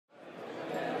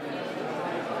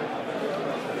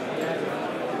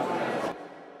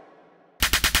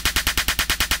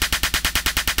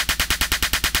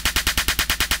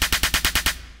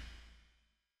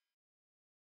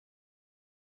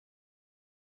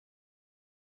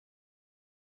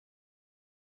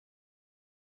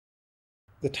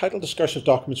The title Discursive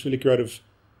Documents really grew out of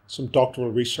some doctoral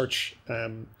research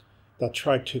that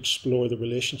tried to explore the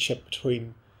relationship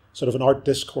between sort of an art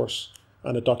discourse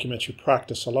and a documentary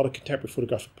practice. A lot of contemporary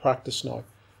photographic practice now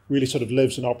really sort of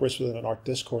lives and operates within an art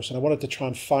discourse. And I wanted to try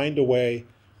and find a way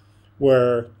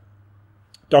where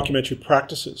documentary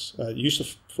practices, use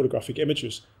of photographic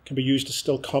images, can be used to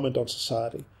still comment on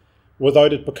society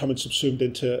without it becoming subsumed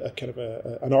into a kind of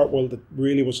an art world that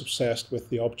really was obsessed with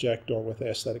the object or with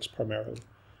aesthetics primarily.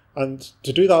 And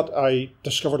to do that, I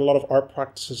discovered a lot of art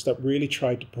practices that really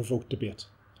tried to provoke debate.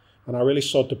 And I really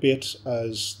saw debate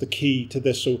as the key to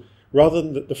this. So rather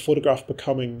than the photograph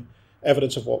becoming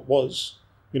evidence of what was,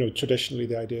 traditionally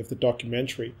the idea of the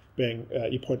documentary being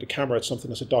you point the camera at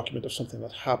something as a document of something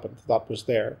that happened, that was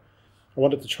there. I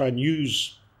wanted to try and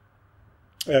use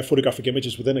photographic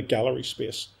images within a gallery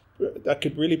space that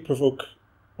could really provoke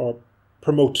or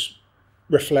promote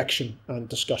reflection and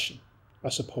discussion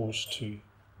as opposed to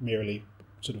merely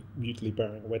sort of mutely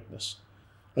bearing witness.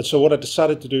 And so what I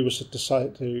decided to do was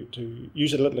to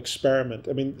use a little experiment.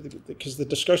 I mean, because the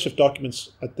discursive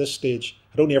documents at this stage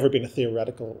had only ever been a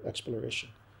theoretical exploration,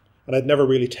 and I'd never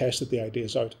really tested the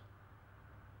ideas out.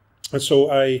 And so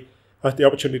I had the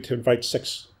opportunity to invite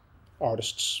 6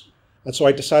 artists. And so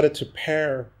I decided to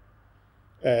pair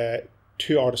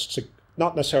 2 artists,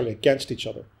 not necessarily against each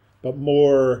other, but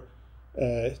more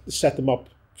set them up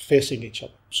facing each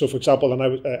other. So, for example,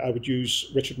 and I would use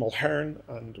Richard Mulhern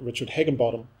and Richard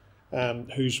Higginbottom,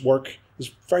 whose work is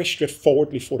very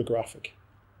straightforwardly photographic,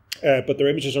 but their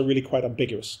images are really quite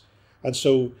ambiguous. And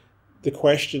so the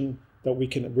question that we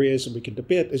can raise and we can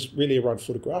debate is really around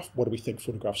photograph. What do we think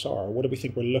photographs are? What do we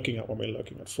think we're looking at when we're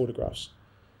looking at photographs?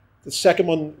 The second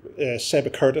one, Seba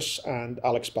Curtis and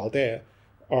Alex Baldet,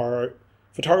 are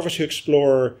photographers who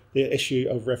explore the issue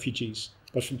of refugees,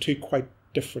 but from 2 quite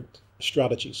different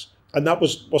strategies. And that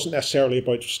wasn't necessarily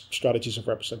about strategies of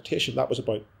representation, that was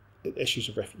about issues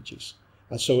of refugees.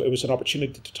 And so it was an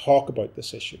opportunity to talk about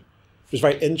this issue. It was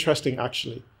very interesting,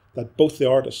 actually, that both the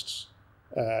artists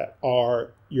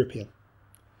are European.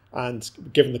 And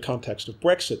given the context of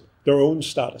Brexit, their own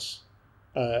status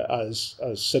as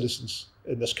citizens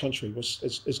in this country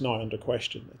is now under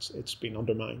question. It's been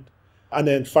undermined. And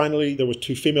then finally, there were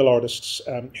 2 female artists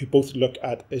who both look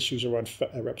at issues around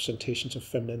representations of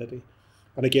femininity.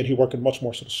 And again, who work in much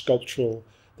more sort of sculptural,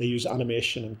 they use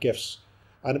animation and GIFs.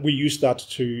 And we use that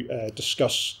to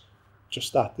discuss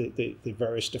just that, the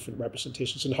various different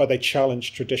representations and how they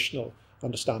challenge traditional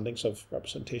understandings of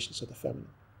representations of the feminine.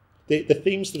 The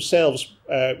themes themselves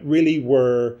really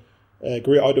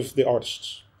grew out of the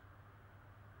artists.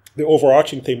 The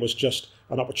overarching theme was just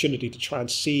an opportunity to try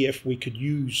and see if we could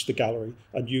use the gallery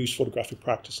and use photographic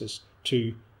practices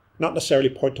to not necessarily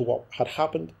point to what had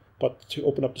happened, but to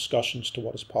open up discussions to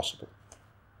what is possible.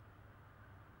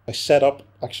 I set up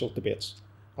actual debates.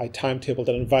 I timetabled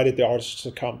and invited the artists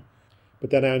to come, but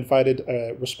then I invited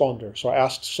a responder. So I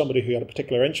asked somebody who had a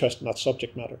particular interest in that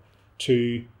subject matter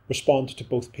to respond to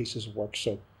both pieces of work.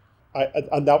 So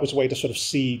and that was a way to sort of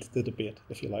seed the debate,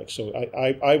 if you like. So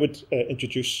I would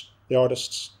introduce the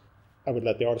artists. I would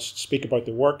let the artists speak about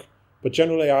their work, but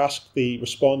generally I asked the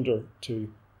responder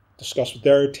to discuss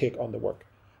their take on the work.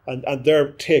 And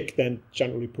their take then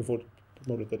generally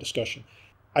promoted the discussion.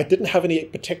 I didn't have any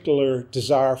particular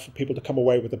desire for people to come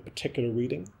away with a particular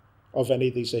reading of any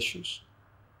of these issues.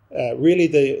 Really,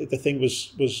 the thing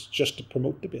was just to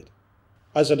promote debate.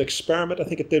 As an experiment, I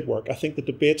think it did work. I think the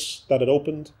debates that it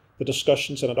opened, the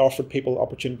discussions, and it offered people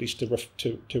opportunities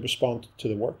to respond to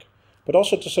the work, but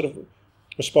also to sort of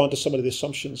respond to some of the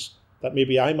assumptions that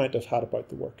maybe I might have had about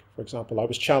the work. For example, I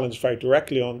was challenged very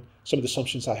directly on some of the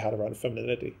assumptions I had around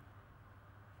femininity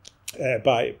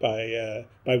by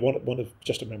one of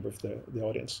just a member of the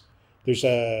audience. There's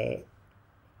a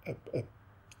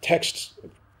text,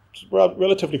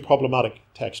 relatively problematic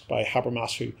text by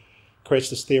Habermas, who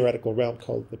creates this theoretical realm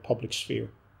called the public sphere.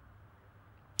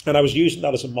 And I was using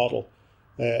that as a model,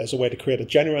 as a way to create a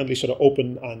genuinely sort of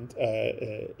open and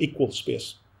equal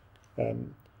space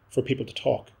for people to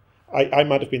talk. I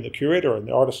might have been the curator and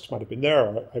the artist might have been there,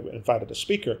 or I invited a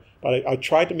speaker, but I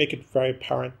tried to make it very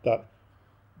apparent that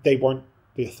they weren't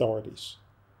the authorities,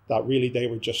 that really they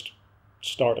were just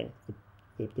starting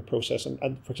the process.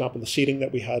 And for example, the seating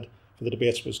that we had for the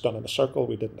debates was done in a circle.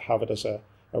 We didn't have it as a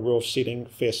row of seating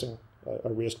facing a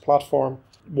raised platform.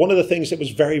 One of the things that was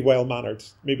very well mannered,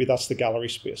 maybe that's the gallery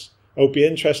space. It would be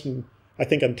interesting, I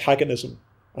think antagonism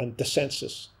and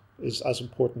dissensus is as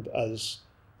important as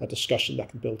a discussion that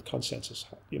can build consensus.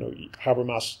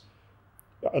 Habermas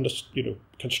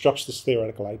constructs this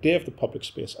theoretical idea of the public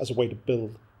space as a way to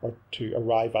build or to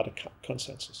arrive at a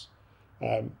consensus.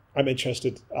 I'm as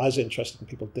interested in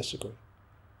people disagree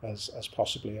as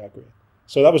possibly agree.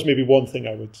 So that was maybe one thing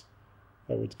I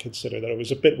would consider, that it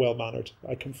was a bit well mannered.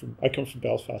 I come from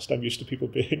Belfast. I'm used to people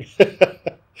being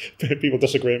people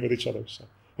disagreeing with each other, so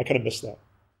I kind of miss that.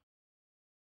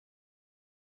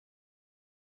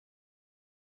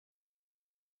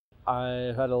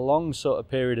 I had a long sort of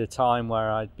period of time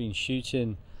where I'd been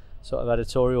shooting sort of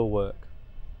editorial work,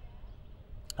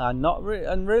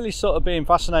 and really sort of being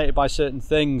fascinated by certain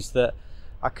things that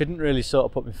I couldn't really sort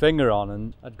of put my finger on,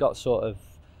 and I'd got sort of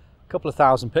a couple of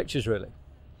thousand pictures really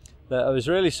that I was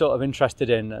really sort of interested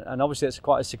in, and obviously it's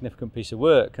quite a significant piece of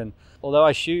work. And although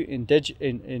I shoot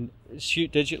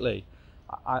shoot digitally,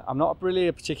 I'm not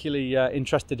really particularly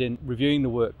interested in reviewing the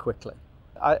work quickly.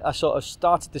 I sort of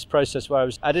started this process where I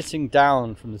was editing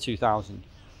down from the 2000,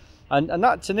 and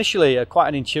that's initially quite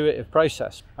an intuitive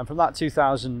process. And from that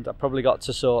 2000, I probably got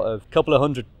to sort of a couple of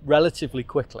hundred relatively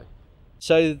quickly.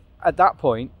 So at that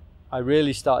point, I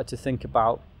really started to think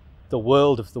about the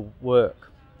world of the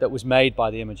work that was made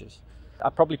by the images. I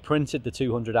probably printed the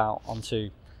 200 out onto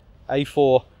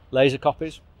A4 laser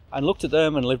copies and looked at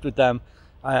them and lived with them,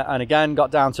 and again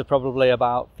got down to probably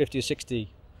about 50 or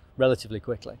 60 relatively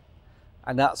quickly.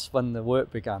 And that's when the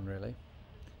work began, really,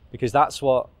 because that's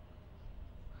what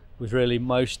was really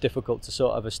most difficult to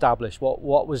sort of establish,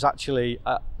 what was actually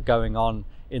going on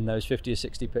in those 50 or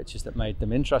 60 pictures that made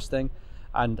them interesting,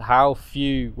 and how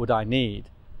few would I need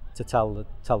to tell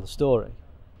the story.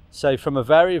 So from a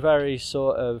very, very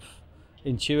sort of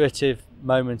intuitive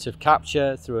moment of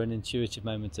capture through an intuitive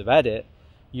moment of edit,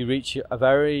 you reach a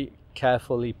very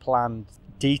carefully planned,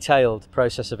 detailed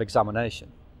process of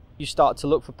examination. You start to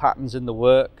look for patterns in the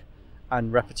work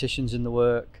and repetitions in the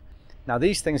work. Now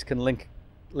these things can link,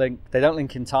 they don't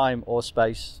link in time or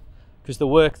space, because the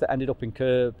work that ended up in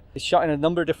Curb is shot in a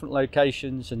number of different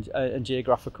locations and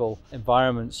geographical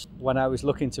environments. When I was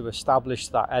looking to establish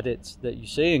that edit that you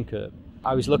see in Curb,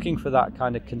 I was looking for that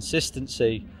kind of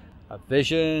consistency of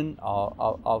vision,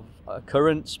 of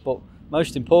occurrence, but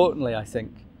most importantly, I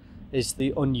think, is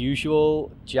the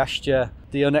unusual gesture,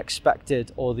 the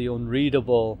unexpected or the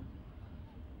unreadable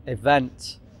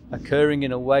event occurring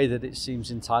in a way that it seems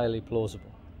entirely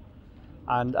plausible.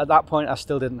 And at that point, I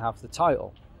still didn't have the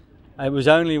title. And it was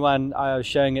only when I was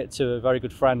showing it to a very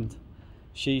good friend,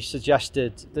 she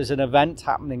suggested there's an event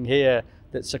happening here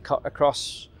that's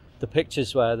across the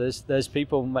pictures where there's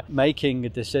people making a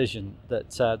decision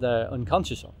that they're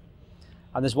unconscious of.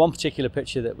 And there's one particular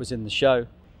picture that was in the show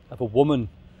of a woman,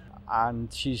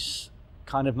 and she's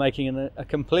kind of making a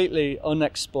completely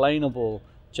unexplainable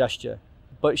gesture,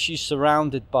 but she's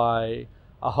surrounded by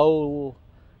a whole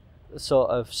sort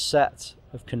of set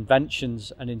of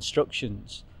conventions and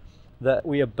instructions that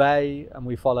we obey and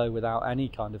we follow without any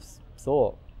kind of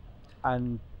thought.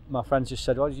 And my friend just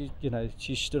said, well, you know,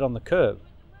 she stood on the curb.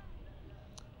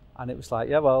 And it was like,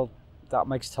 yeah, well, that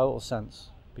makes total sense,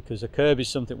 because a curb is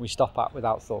something we stop at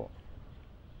without thought.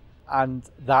 And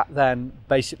that then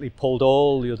basically pulled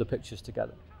all the other pictures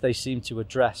together. They seem to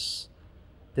address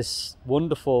this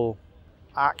wonderful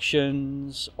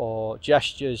actions or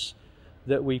gestures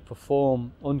that we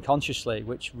perform unconsciously,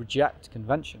 which reject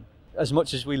convention. As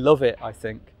much as we love it, I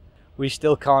think, we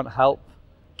still can't help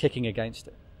kicking against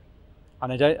it.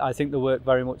 And I think the work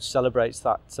very much celebrates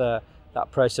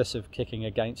that process of kicking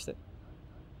against it.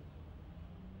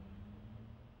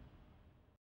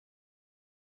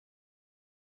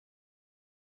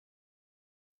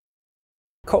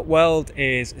 Cut World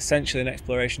is essentially an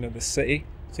exploration of the city,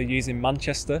 so using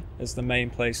Manchester as the main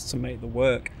place to make the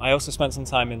work. I also spent some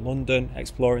time in London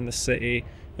exploring the city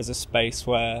as a space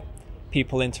where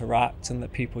people interact and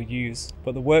that people use.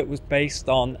 But the work was based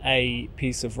on a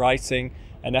piece of writing,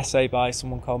 an essay by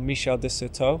someone called Michel de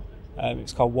Certeau.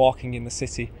 It's called Walking in the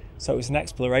City. So it was an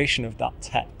exploration of that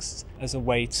text as a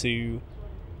way to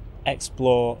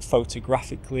explore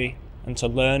photographically and to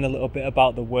learn a little bit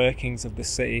about the workings of the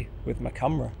city with my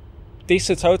camera. De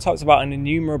Certeau talks about an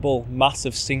innumerable mass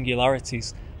of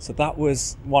singularities. So that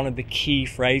was one of the key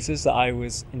phrases that I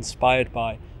was inspired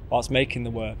by whilst making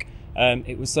the work.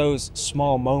 It was those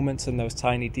small moments and those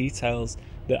tiny details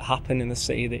that happen in the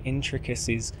city, the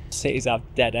intricacies. Cities have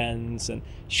dead ends and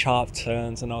sharp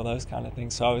turns and all those kind of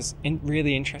things. So I was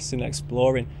really interested in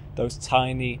exploring those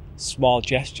tiny, small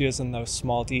gestures and those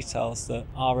small details that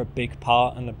are a big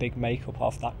part and a big makeup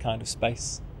of that kind of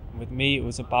space. With me, it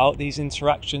was about these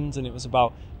interactions, and it was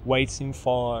about waiting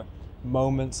for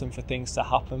moments and for things to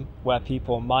happen where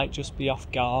people might just be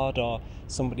off guard, or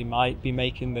somebody might be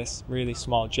making this really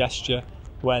small gesture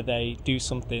where they do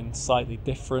something slightly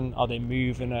different, or they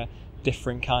move in a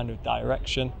different kind of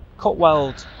direction. Cut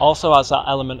weld also has that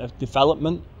element of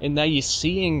development in there. You're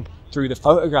seeing through the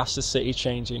photographs the city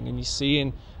changing, and you're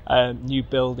seeing new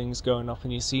buildings going up,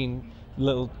 and you're seeing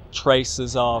little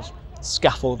traces of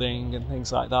scaffolding and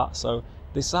things like that. So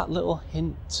there's that little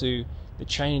hint to the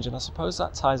change, and I suppose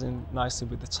that ties in nicely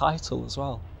with the title as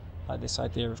well, like this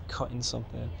idea of cutting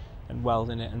something and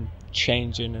welding it and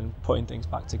changing and putting things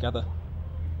back together.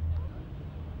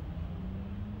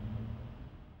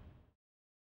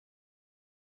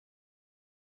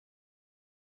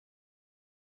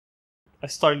 I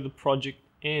started the project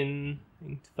in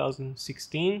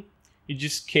 2016. It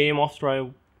just came after I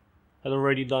had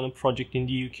already done a project in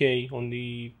the UK on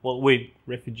with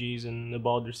refugees and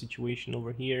about their situation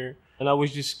over here. And I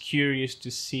was just curious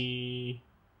to see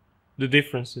the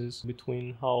differences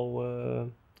between how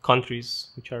countries,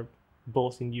 which are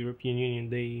both in the European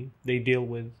Union, they deal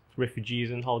with refugees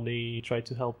and how they try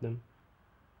to help them.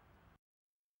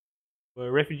 A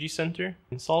refugee center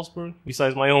in Salzburg,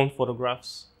 besides my own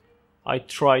photographs, I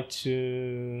tried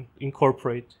to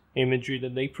incorporate imagery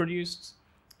that they produced,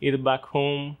 either back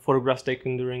home, photographs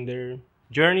taken during their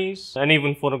journeys, and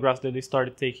even photographs that they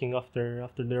started taking after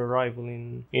their arrival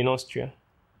in Austria.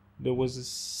 There was a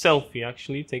selfie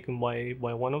actually taken by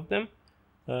one of them.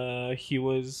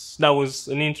 That was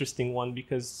an interesting one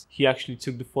because he actually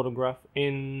took the photograph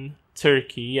in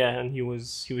Turkey, yeah, and he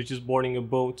was just boarding a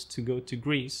boat to go to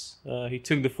Greece. He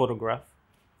took the photograph.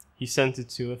 He sent it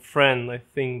to a friend, I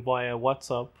think, via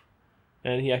WhatsApp,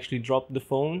 and he actually dropped the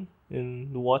phone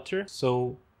in the water.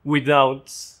 So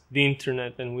without the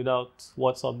internet and without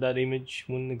WhatsApp, that image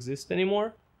wouldn't exist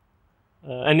anymore.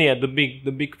 And yeah, the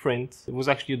big print, it was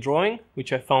actually a drawing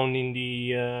which I found in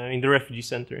the refugee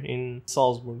center in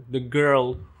Salzburg. The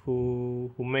girl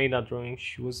who made that drawing,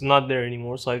 she was not there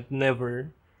anymore, so I've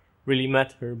never really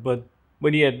met her. But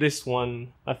yeah, this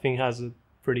one I think has a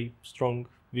pretty strong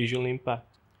visual impact.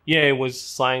 Yeah, it was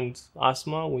signed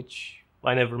Asma, which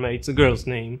I never met. It's a girl's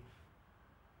name.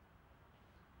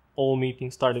 All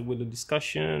meetings started with a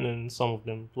discussion, and some of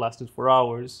them lasted for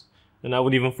hours. And I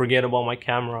would even forget about my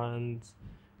camera, and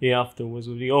yeah, afterwards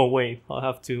would be, oh wait,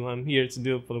 I'm here to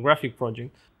do a photographic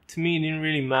project. To me, it didn't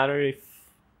really matter if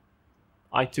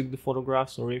I took the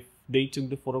photographs or if they took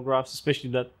the photographs,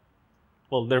 especially that,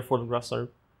 well, their photographs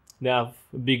they have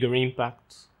a bigger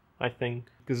impact, I think,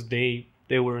 because they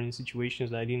were in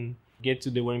situations that I didn't get to.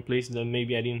 They were in places that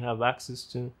maybe I didn't have access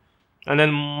to. And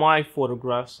then my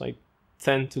photographs, I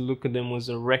tend to look at them as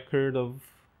a record of,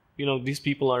 these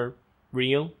people are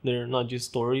real. They're not just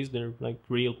stories. They're like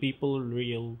real people,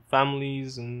 real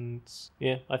families. And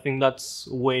yeah, I think that's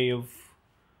a way of,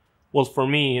 well, for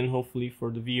me and hopefully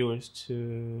for the viewers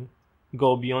to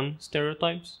go beyond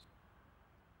stereotypes.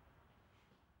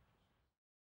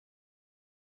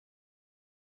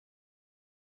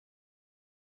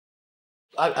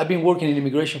 I've been working in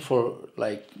immigration for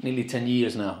like nearly 10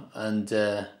 years now,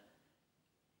 and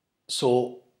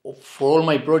so for all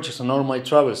my projects and all my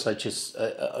travels,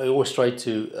 I always try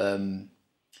to,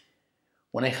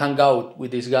 when I hang out with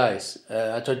these guys,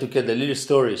 I try to get the little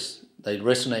stories that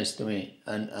resonates to me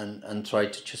and try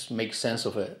to just make sense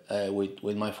of it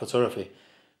with my photography.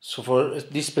 So for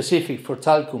this specific, for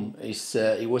Talcum,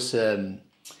 it was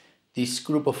this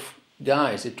group of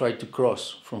guys that tried to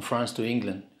cross from France to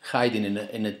England, hiding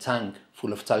in a tank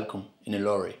full of talcum in a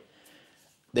lorry.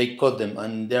 They caught them,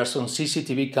 and there are some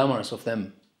CCTV cameras of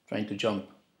them trying to jump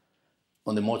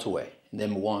on the motorway in the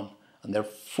M1, and they're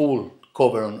full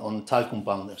cover on talcum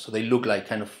powder, so they look like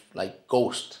kind of like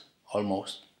ghosts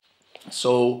almost.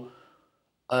 So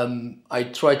I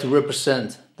tried to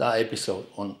represent that episode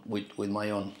with my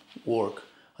own work,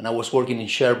 and I was working in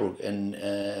Cherbourg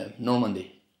in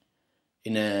Normandy,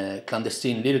 in a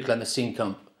little clandestine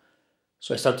camp.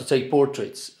 So I started to take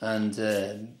portraits, and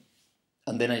then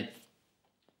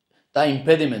that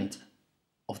impediment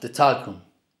of the talcum,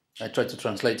 I tried to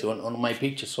translate it on my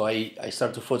picture. So I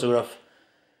started to photograph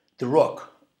the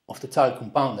rock of the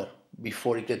talcum powder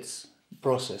before it gets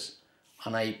processed,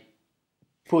 and I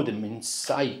put them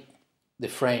inside the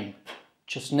frame,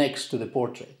 just next to the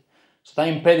portrait. So that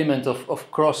impediment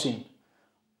of crossing,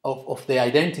 of the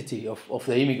identity of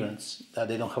the immigrants, that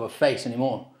they don't have a face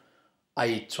anymore,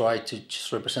 I try to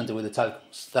just represent it with the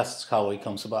talcums. That's how it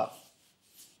comes about.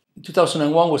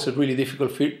 2001 was a really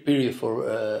difficult period for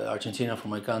Argentina, for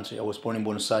my country. I was born in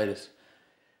Buenos Aires.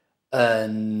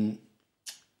 And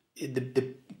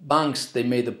the banks, they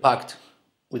made a pact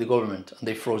with the government, and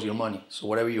they froze your money. So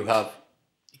whatever you have,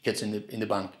 it gets in the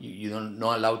bank. You're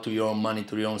not allowed to your own money,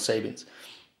 to your own savings.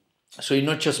 So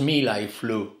not just me, like,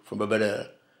 flew from a better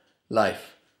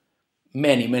life.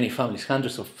 Many families,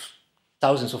 hundreds of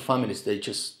thousands of families, they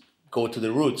just go to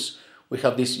the roots. We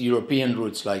have these European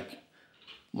roots, like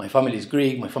my family is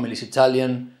Greek, my family is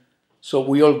Italian. So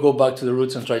we all go back to the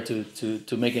roots and try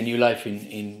to make a new life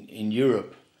in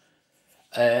Europe.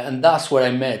 And that's where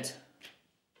I met,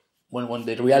 when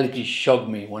the reality shocked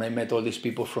me, when I met all these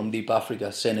people from deep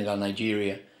Africa, Senegal,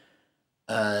 Nigeria.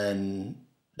 And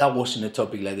that wasn't a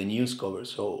topic like the news covered,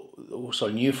 so it was all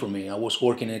new for me. I was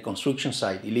working in a construction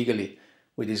site illegally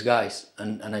with these guys,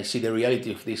 and I see the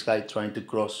reality of this guy trying to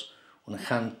cross on a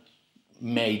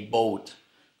handmade boat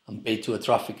and pay to a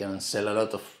trafficker and sell a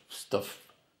lot of stuff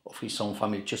of his own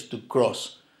family just to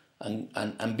cross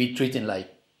and be treated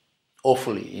like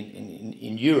awfully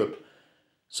in Europe.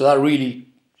 So that really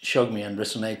shocked me and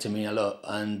resonated to me a lot.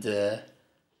 And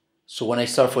so when I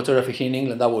started photography here in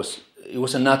England, it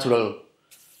was a natural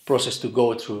process to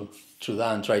go through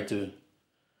that and try to,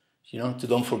 to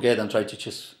don't forget and try to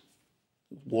just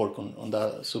work on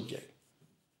that subject.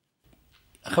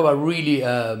 I have a really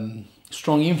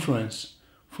strong influence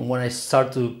from when I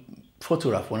started to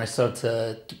photograph, when I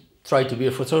started to try to be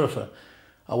a photographer.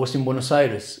 I was in Buenos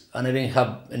Aires and I didn't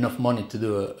have enough money to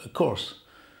do a course.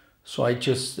 So I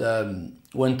just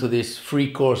went to this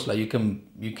free course, like you can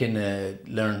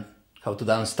learn how to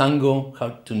dance tango, how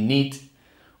to knit,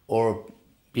 or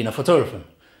being a photographer.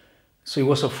 So it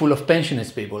was full of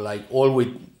pensionist people, like all with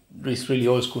these really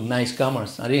old school nice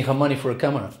cameras. I didn't have money for a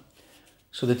camera.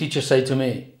 So the teacher said to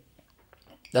me,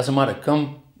 doesn't matter,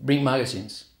 come bring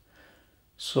magazines.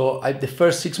 So the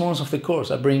first 6 months of the course,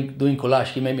 doing collage.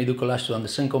 He made me do collage to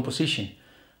understand composition.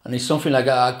 And it's something like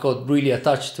I got really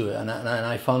attached to it, and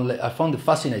I found it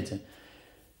fascinating.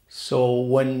 So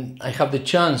when I have the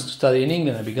chance to study in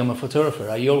England and become a photographer,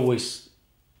 I always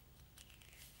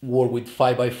work with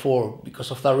 5x4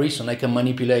 because of that reason. I can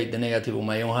manipulate the negative with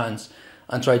my own hands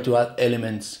and try to add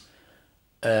elements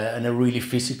in a really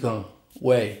physical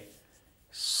way.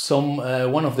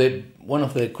 One of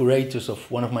the curators of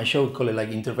one of my shows call it like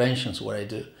interventions, what I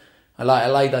do. I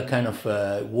like that kind of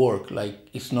work. Like,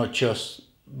 it's not just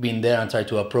being there and try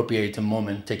to appropriate a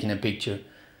moment, taking a picture.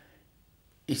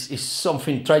 It's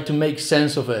something, try to make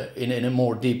sense of it in a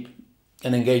more deep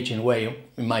and engaging way,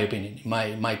 in my opinion,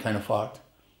 my kind of art.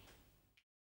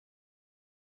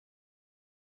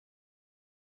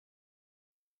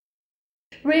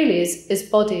 Really, as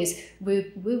bodies,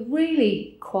 we're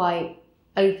really quite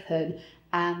open,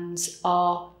 and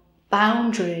our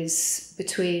boundaries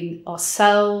between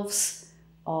ourselves,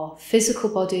 our physical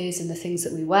bodies and the things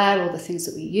that we wear or the things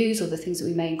that we use or the things that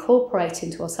we may incorporate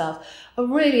into ourselves are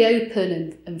really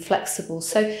open and flexible.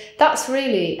 So that's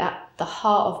really at the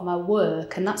heart of my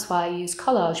work, and that's why I use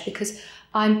collage, because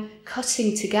I'm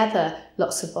cutting together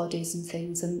lots of bodies and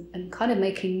things and kind of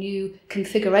making new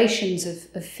configurations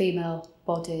of female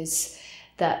bodies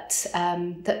that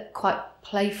quite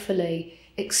playfully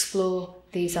explore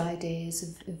these ideas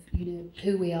of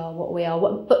who we are, what we are,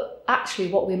 but actually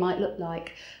what we might look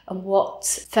like and what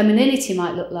femininity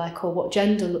might look like or what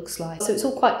gender looks like. So it's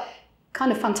all quite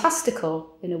kind of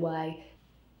fantastical in a way.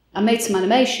 I made some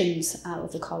animations out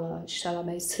of the collage, so I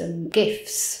made some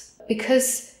GIFs.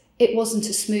 Because it wasn't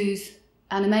a smooth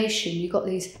animation, you got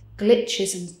these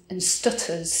glitches and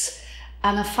stutters,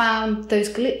 and I found those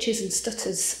glitches and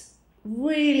stutters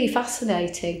really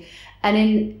fascinating, and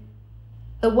in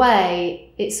a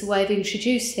way, it's a way of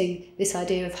introducing this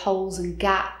idea of holes and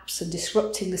gaps and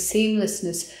disrupting the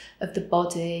seamlessness of the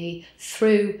body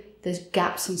through the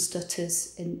gaps and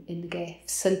stutters in the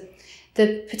GIFs. And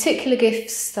the particular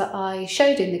GIFs that I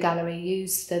showed in the gallery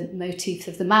use the motif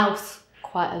of the mouth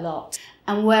quite a lot.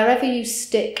 And wherever you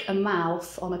stick a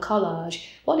mouth on a collage,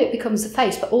 well, it becomes a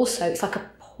face, but also it's like a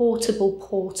portable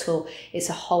portal. It's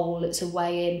a hole, it's a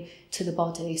way in to the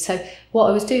body. So what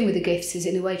I was doing with the GIFs is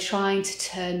in a way trying to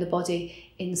turn the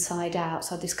body inside out.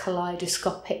 So I had this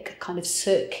kaleidoscopic kind of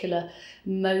circular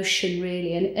motion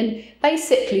really. And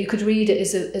basically you could read it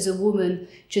as a woman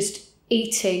just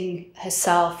eating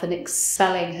herself and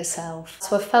expelling herself.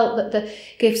 So I felt that the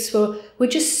GIFs were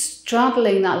just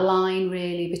straddling that line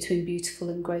really between beautiful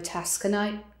and grotesque. And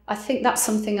I think that's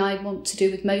something I want to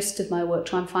do with most of my work,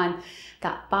 try and find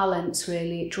that balance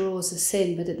really. It draws us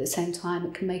in, but at the same time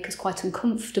it can make us quite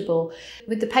uncomfortable.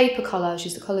 With the paper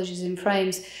collages, the collages in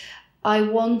frames, I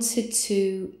wanted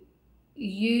to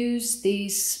use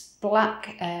these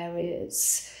black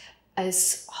areas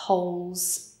as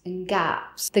holes and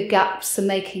gaps. The gaps are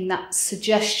making that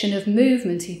suggestion of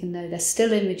movement, even though they're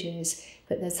still images,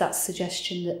 but there's that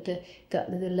suggestion that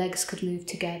the legs could move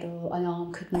together, or an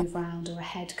arm could move round, or a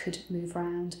head could move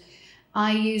round.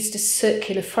 I used a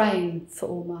circular frame for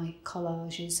all my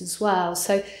collages as well.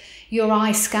 So your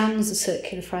eye scans a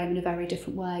circular frame in a very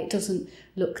different way. It doesn't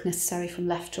look necessarily from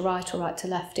left to right or right to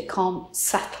left. It can't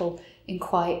settle in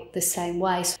quite the same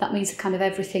way. So that means kind of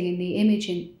everything in the image,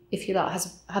 if you like,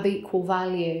 have equal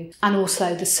value. And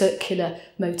also the circular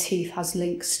motif has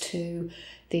links to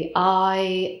the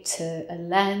eye, to a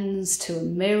lens, to a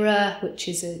mirror, which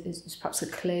is perhaps a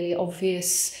clearly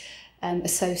obvious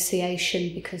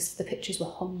association, because the pictures were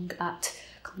hung at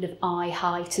kind of eye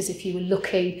height, as if you were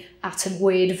looking at a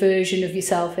weird version of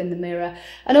yourself in the mirror.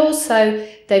 And also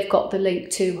they've got the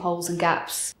link to holes and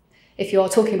gaps. If you are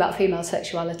talking about female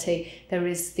sexuality, there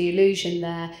is the illusion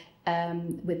there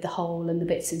with the hole and the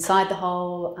bits inside the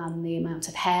hole and the amount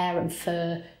of hair and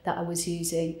fur that I was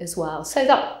using as well. So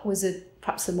that was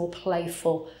perhaps a more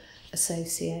playful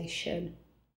association.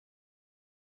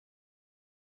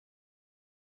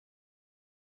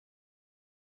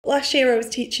 Last year I was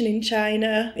teaching in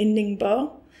China, in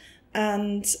Ningbo,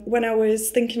 and when I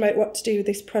was thinking about what to do with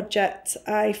this project,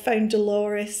 I found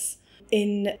Dolores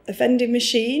in a vending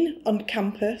machine on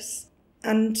campus,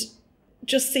 and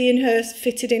just seeing her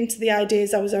fitted into the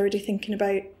ideas I was already thinking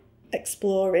about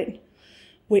exploring,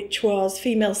 which was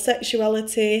female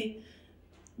sexuality,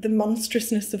 the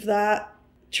monstrousness of that,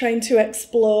 trying to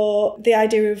explore the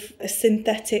idea of a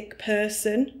synthetic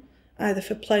person, either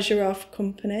for pleasure or for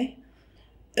company.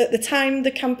 At the time,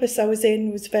 the campus I was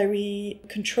in was very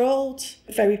controlled,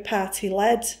 very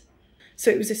party-led, so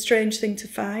it was a strange thing to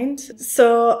find.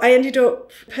 So I ended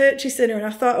up purchasing her, and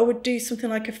I thought I would do something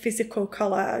like a physical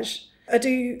collage. I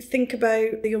do think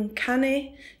about the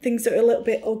uncanny, things that are a little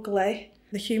bit ugly,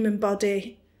 the human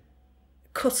body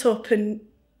cut up and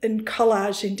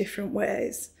collaged in different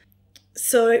ways.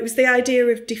 So it was the idea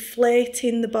of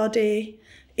deflating the body,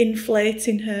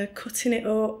 inflating her, cutting it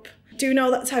up, doing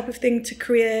all that type of thing to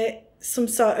create some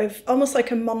sort of, almost like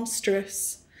a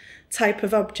monstrous type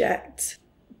of object.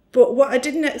 But what I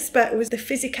didn't expect was the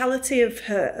physicality of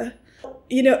her.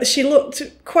 You know, she looked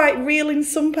quite real in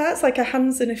some parts, like her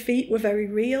hands and her feet were very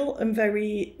real and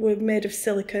were made of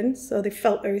silicone, so they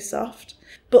felt very soft.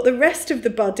 But the rest of the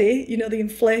body, you know, the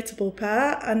inflatable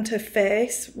part and her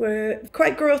face were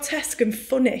quite grotesque and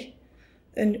funny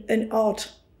and odd.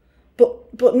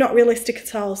 But not realistic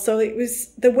at all. So it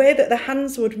was the way that the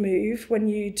hands would move when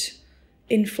you'd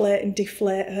inflate and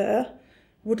deflate her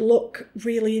would look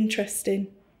really interesting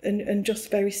and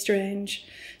just very strange.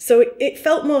 So it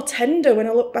felt more tender when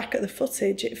I look back at the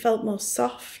footage. It felt more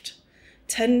soft,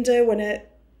 tender.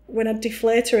 When I'd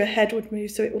deflate her head would move,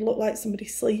 so it would look like somebody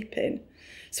sleeping.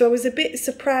 So I was a bit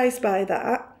surprised by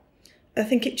that. I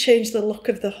think it changed the look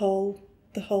of the whole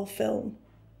film.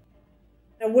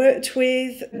 I worked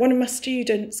with one of my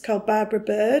students called Barbara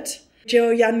Bird,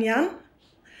 Jo Yan Yan,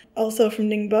 also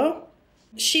from Ningbo.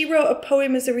 She wrote a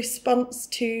poem as a response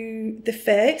to the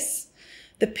face,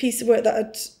 the piece of work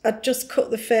that I'd just cut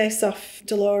the face off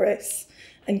Dolores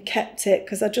and kept it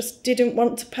because I just didn't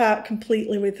want to part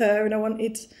completely with her, and I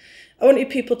wanted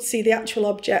people to see the actual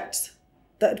object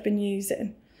that I'd been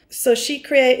using. So she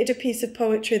created a piece of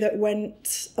poetry that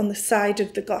went on the side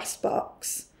of the glass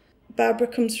box. Barbara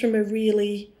comes from a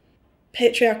really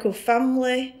patriarchal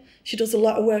family. She does a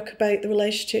lot of work about the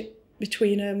relationship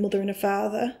between her mother and her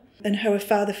father and how her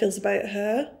father feels about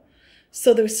her.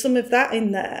 So there was some of that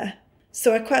in there.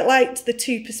 So I quite liked the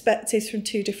two perspectives from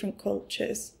two different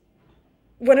cultures.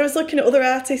 When I was looking at other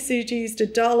artists who'd used a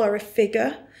doll or a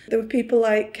figure, there were people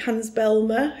like Hans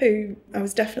Bellmer, who I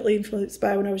was definitely influenced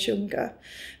by when I was younger,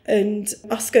 and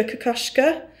Oskar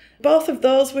Kokoschka. Both of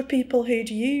those were people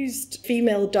who'd used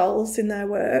female dolls in their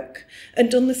work and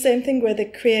done the same thing where they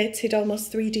created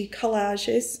almost 3D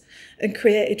collages and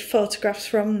created photographs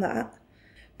from that.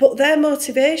 But their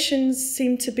motivations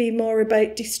seemed to be more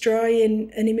about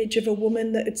destroying an image of a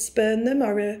woman that had spurned them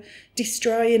or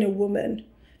destroying a woman.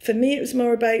 For me, it was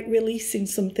more about releasing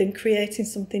something, creating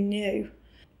something new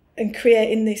and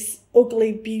creating this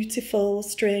ugly, beautiful,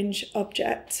 strange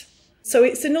object. So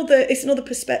it's another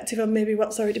perspective on maybe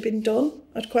what's already been done.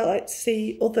 I'd quite like to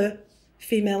see other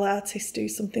female artists do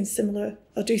something similar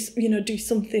or do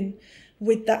something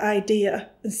with that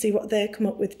idea and see what they come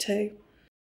up with too.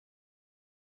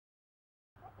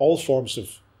 All forms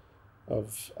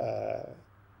of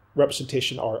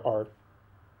representation are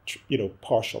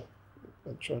partial.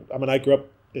 I mean, I grew up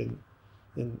in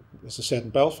as I said, in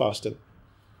Belfast in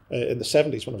the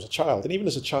 70s when I was a child, and even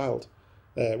as a child,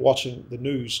 watching the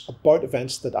news about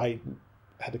events that I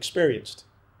had experienced.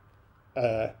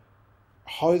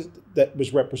 How that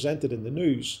was represented in the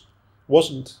news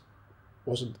wasn't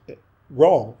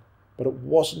wrong, but it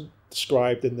wasn't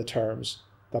described in the terms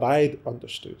that I'd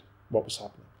understood. what was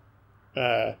happening.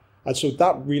 And so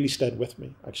that really stayed with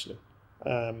me, actually.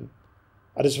 And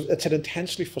it's an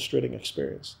intensely frustrating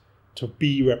experience to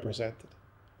be represented,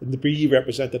 and to be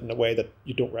represented in a way that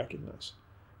you don't recognize.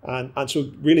 And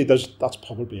so really that's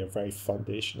probably a very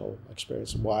foundational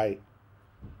experience, and why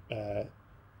I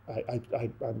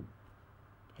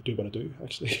do what I do,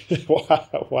 actually.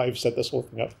 Why I've set this whole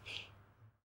thing up.